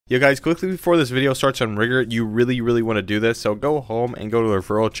Yo guys, quickly before this video starts on Rigour, you really want to do this. So go home and go to the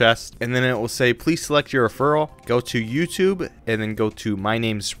referral chest, and then it will say please select your referral. Go to YouTube and then go to my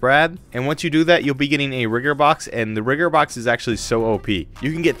name's Brad. And once you do that, you'll be getting a Rigour box, and the Rigour box is actually so OP. You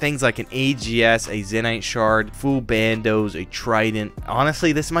can get things like an AGS, a Zenite shard, full bandos, a trident.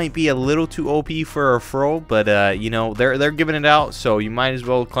 Honestly, this might be a little too OP for a referral, but you know, they're giving it out, so you might as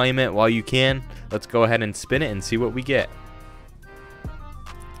well claim it while you can. Let's go ahead and spin it and see what we get.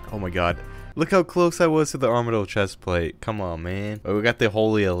 Oh my god. Look how close I was to the Armadillo chest plate. Come on, man. Oh, we got the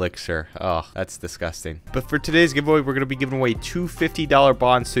Holy Elixir. Oh, that's disgusting. But for today's giveaway, we're going to be giving away two $50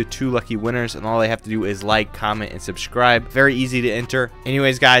 bonds to 2 lucky winners. And all they have to do is like, comment, and subscribe. Very easy to enter.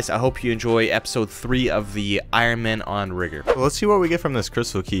 Anyways, guys, I hope you enjoy episode 3 of the Ironman on Rigour. Well, let's see what we get from this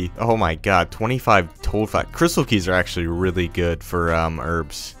crystal key. Oh my god, 25 told fat. Crystal keys are actually really good for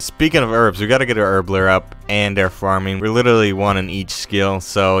herbs. Speaking of herbs, we got to get our herbler up and our farming. We're literally one in each skill.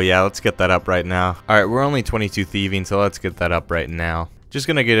 So yeah, let's get that up right now. Alright, we're only 22 thieving, so let's get that up right now. Just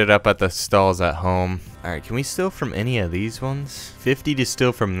gonna get it up at the stalls at home. Alright, can we steal from any of these ones? 50 to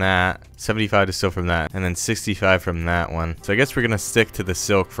steal from that, 75 to steal from that, and then 65 from that one. So I guess we're gonna stick to the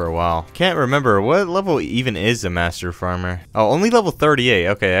silk for a while. Can't remember, what level even is a master farmer? Oh, only level 38.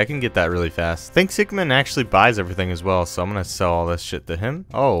 Okay, I can get that really fast. I think Sigmund actually buys everything as well, so I'm gonna sell all this shit to him.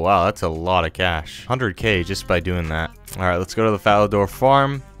 Oh wow, that's a lot of cash. 100k just by doing that. Alright, let's go to the Falador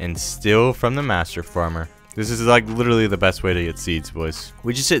farm and steal from the master farmer. This is like literally the best way to get seeds, boys.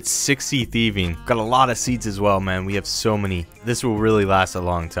 We just hit 60 thieving. Got a lot of seeds as well, man. We have so many. This will really last a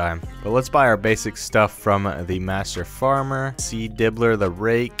long time. But let's buy our basic stuff from the master farmer. Seed dibbler, the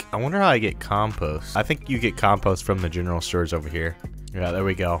rake. I wonder how I get compost. I think you get compost from the general stores over here. Yeah, there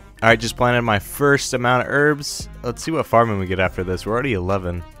we go. Alright, just planted my first amount of herbs. Let's see what farming we get after this. We're already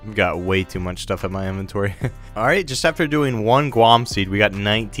 11. We've got way too much stuff in my inventory. Alright, just after doing 1 guam seed, we got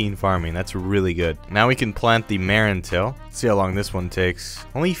 19 farming. That's really good. Now we can plant the Marintil. Let's see how long this one takes.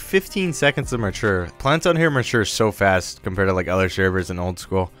 Only 15 seconds to mature. Plants on here mature so fast compared to like other servers in old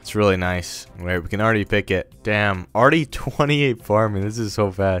school. It's really nice. Wait, we can already pick it. Damn, already 28 farming. This is so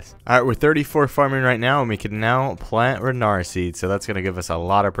fast. Alright, we're 34 farming right now, and we can now plant Rigour seeds. So that's going to give us a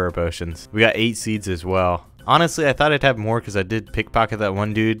lot of prayer potions. We got 8 seeds as well. Honestly, I thought I'd have more because I did pickpocket that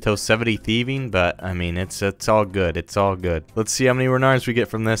one dude till 70 thieving, but I mean, it's all good. It's all good. Let's see how many Rigours we get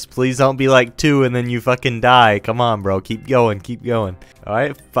from this. Please don't be like 2 and then you fucking die. Come on, bro. Keep going. Keep going. All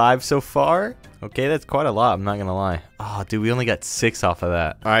right, 5 so far. Okay, that's quite a lot. I'm not going to lie. Oh, dude, we only got 6 off of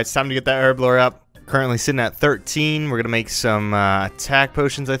that. All right, it's time to get that herb lore up. Currently sitting at 13. We're going to make some attack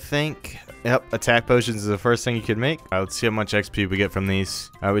potions, I think. Yep, attack potions is the first thing you could make. Alright, let's see how much XP we get from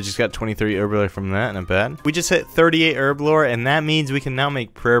these. Alright, we just got 23 herb lore from that, not bad. We just hit 38 herb lore, and that means we can now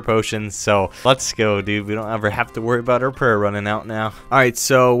make prayer potions. So let's go, dude. We don't ever have to worry about our prayer running out now. Alright,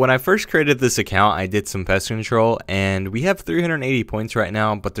 so when I first created this account, I did some pest control, and we have 380 points right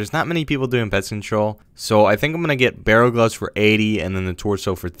now, but there's not many people doing pest control. So I think I'm gonna get barrel gloves for 80, and then the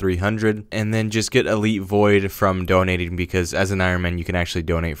torso for 300, and then just get elite void from donating, because as an Ironman you can actually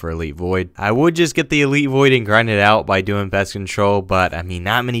donate for elite void. I would just get the elite void and grind it out by doing pest control, but I mean,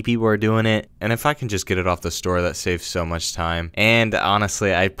 not many people are doing it, and if I can just get it off the store, that saves so much time. And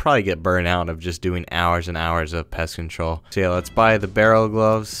honestly, I'd probably get burnt out of just doing hours and hours of pest control. So yeah, let's buy the barrel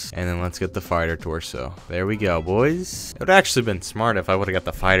gloves, and then let's get the fighter torso. There we go, boys. It would have actually been smart if I would have got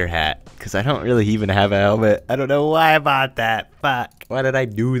the fighter hat, because I don't really even have a helmet. I don't know why I bought that. Fuck. Why did I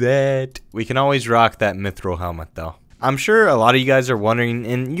do that? We can always rock that mithril helmet though. I'm sure a lot of you guys are wondering,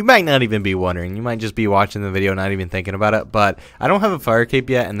 and you might not even be wondering, you might just be watching the video not even thinking about it, but I don't have a fire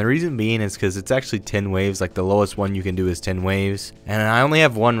cape yet, and the reason being is because it's actually 10 waves. Like the lowest one you can do is 10 waves, and I only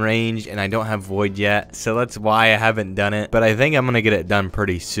have 1 range, and I don't have void yet, so that's why I haven't done it, but I think I'm gonna get it done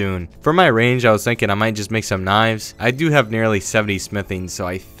pretty soon. For my range, I was thinking I might just make some knives. I do have nearly 70 smithing, so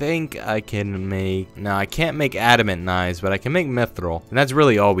I think I can make, no, I can't make adamant knives, but I can make mithril, and that's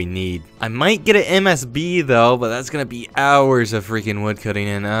really all we need. I might get an MSB though, but that's gonna be hours of freaking wood cutting,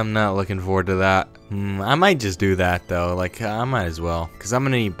 and I'm not looking forward to that. I might just do that though. Like I might as well, because I'm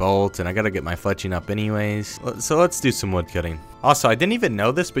gonna need bolts and I gotta get my fletching up anyways. So let's do some wood cutting. Also, I didn't even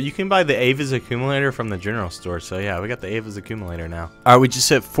know this, but you can buy the Ava's accumulator from the general store. So yeah, we got the Ava's accumulator now. All right, we just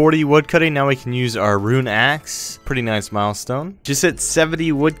hit 40 wood cutting. Now we can use our rune axe. Pretty nice milestone. Just hit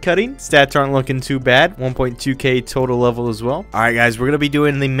 70 wood cutting. Stats aren't looking too bad. 1.2k total level as well. All right, guys, we're gonna be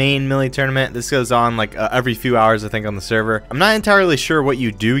doing the main melee tournament. This goes on like every few hours, I think, on the server. I'm not entirely sure what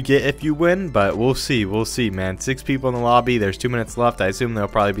you do get if you win, but we'll see. We'll see, man. 6 people in the lobby. There's 2 minutes left. I assume there'll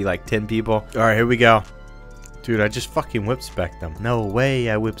probably be like 10 people. All right, here we go. Dude, I just fucking whip-spec'd them. No way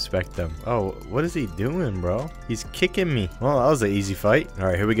I whip-spec'd them. Oh, what is he doing, bro? He's kicking me. Well, that was an easy fight. All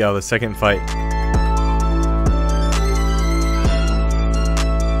right, here we go. The second fight.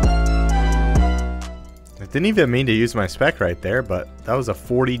 I didn't even mean to use my spec right there, but that was a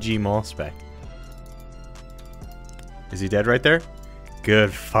 40G maul spec. Is he dead right there?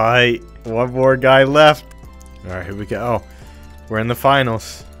 Good fight. One more guy left. All right, here we go. Oh, we're in the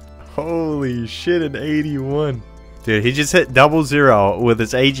finals. Holy shit, an 81. Dude, he just hit 0-0 with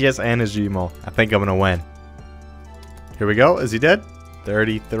his AGS and his Gmaul. I think I'm gonna win. Here we go. Is he dead?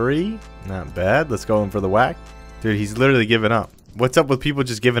 33. Not bad. Let's go in for the whack. Dude, he's literally giving up. What's up with people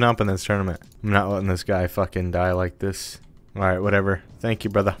just giving up in this tournament? I'm not letting this guy fucking die like this. Alright, whatever. Thank you,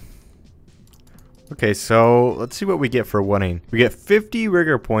 brother. Okay, so let's see what we get for winning. We get 50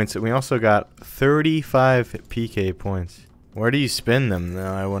 Rigour points, and we also got 35 PK points. Where do you spend them,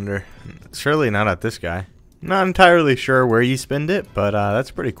 though, I wonder? Surely not at this guy. Not entirely sure where you spend it, but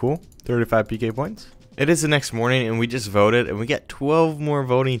that's pretty cool. 35 PK points. It is the next morning, and we just voted, and we got 12 more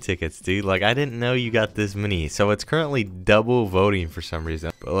voting tickets, dude. Like, I didn't know you got this many. So it's currently double voting for some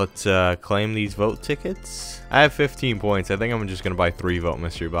reason. But let's claim these vote tickets. I have 15 points. I think I'm just going to buy 3 vote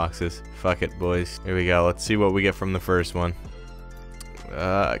mystery boxes. Fuck it, boys. Here we go. Let's see what we get from the first one.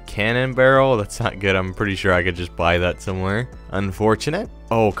 Cannon barrel. That's not good. I'm pretty sure I could just buy that somewhere. Unfortunate.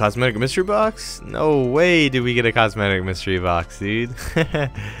 Oh, cosmetic mystery box? No way did we get a cosmetic mystery box, dude.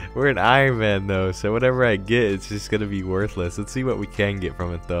 We're an Ironman though, so whatever I get, it's just gonna be worthless. Let's see what we can get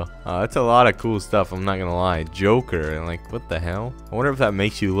from it though. That's a lot of cool stuff, I'm not gonna lie. Joker, and like, what the hell? I wonder if that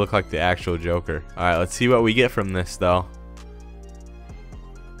makes you look like the actual Joker. Alright, let's see what we get from this though.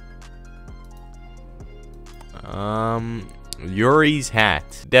 Yuri's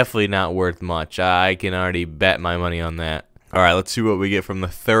hat. Definitely not worth much. I can already bet my money on that. Alright, let's see what we get from the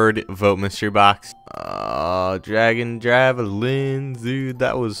third vote mystery box. Dragon Javelins. Dude,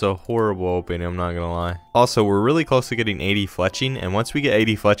 that was a horrible opening, I'm not gonna lie. Also, we're really close to getting 80 fletching, and once we get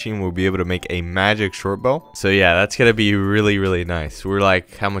 80 fletching, we'll be able to make a magic short bow. So yeah, that's gonna be really, really nice. We're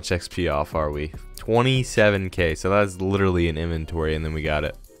like, how much XP off are we? 27k, so that's literally an inventory, and then we got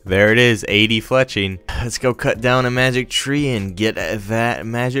it. There it is, 80 fletching. Let's go cut down a magic tree and get that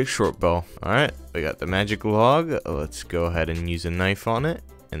magic short bow. Alright, we got the magic log. Let's go ahead and use a knife on it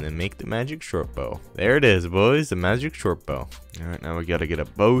and then make the magic short bow. There it is, boys, the magic short bow. Alright, now we gotta get a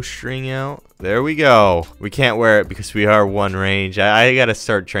bowstring out. There we go. We can't wear it because we are one range. I gotta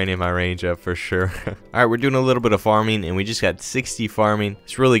start training my range up for sure. Alright, we're doing a little bit of farming and we just got 60 farming.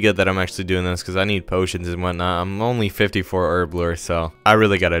 It's really good that I'm actually doing this because I need potions and whatnot. I'm only 54 herb lure, so I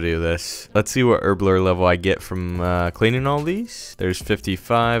really gotta do this. Let's see what herb lure level I get from cleaning all these. There's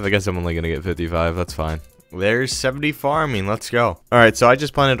 55. I guess I'm only gonna get 55. That's fine. There's 70 farming. Let's go. Alright, so I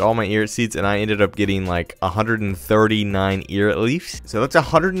just planted all my ear seeds and I ended up getting like 139 ear leaves. So that's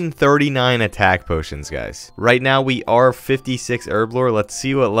 139 attack potions, guys. Right now we are 56 herb lore. Let's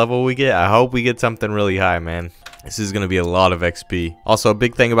see what level we get. I hope we get something really high, man. This is going to be a lot of XP. Also, a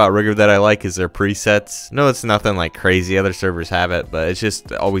big thing about Rigour that I like is their presets. No, it's nothing like crazy. Other servers have it, but it's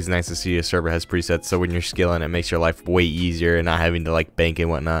just always nice to see a server has presets. So when you're skilling, it makes your life way easier and not having to like bank and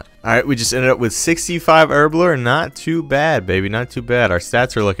whatnot. All right, we just ended up with 65 herb lore. Not too bad, baby. Not too bad. Our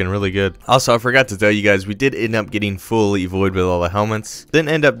stats are looking really good. Also, I forgot to tell you guys, we did end up getting full Elite Void with all the helmets. Didn't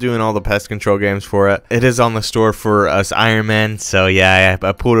end up doing all the pest control games for it. It is on the store for us Ironman. So yeah,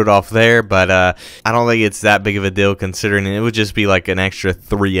 I pulled it off there, but I don't think it's that big of a deal considering it would just be like an extra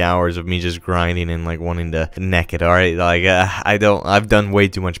 3 hours of me just grinding and like wanting to neck it. All right, like I've done way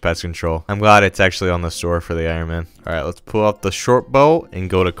too much pest control. I'm glad it's actually on the store for the Ironman. All right, let's pull out the short bow and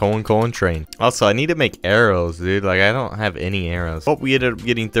go to colon train. Also, I need to make arrows, dude. Like I don't have any arrows. Hope we ended up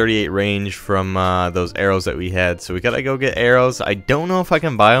getting 38 range from those arrows that we had, so we gotta go get arrows. I don't know if I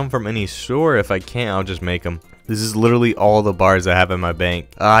can buy them from any store. If I can't, I'll just make them. This is literally all the bars I have in my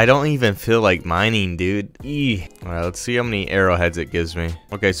bank. I don't even feel like mining, dude. Eeh. Alright, let's see how many arrowheads it gives me.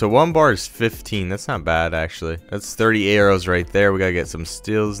 Okay, so 1 bar is 15. That's not bad, actually. That's 30 arrows right there. We gotta get some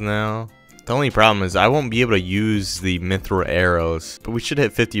steels now. The only problem is I won't be able to use the mithril arrows. But we should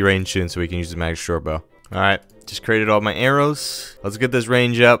hit 50 range soon so we can use the magic short bow. Alright. Just created all my arrows. Let's get this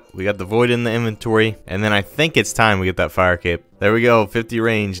range up. We got the void in the inventory. And then I think it's time we get that fire cape. There we go, 50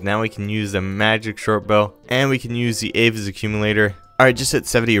 range. Now we can use the magic short bow. And we can use the Avis accumulator. Alright, just at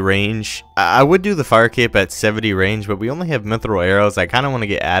 70 range. I would do the fire cape at 70 range, but we only have mithril arrows. I kind of want to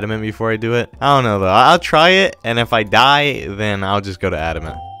get adamant before I do it. I don't know though. I'll try it. And if I die, then I'll just go to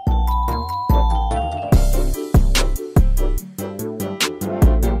adamant.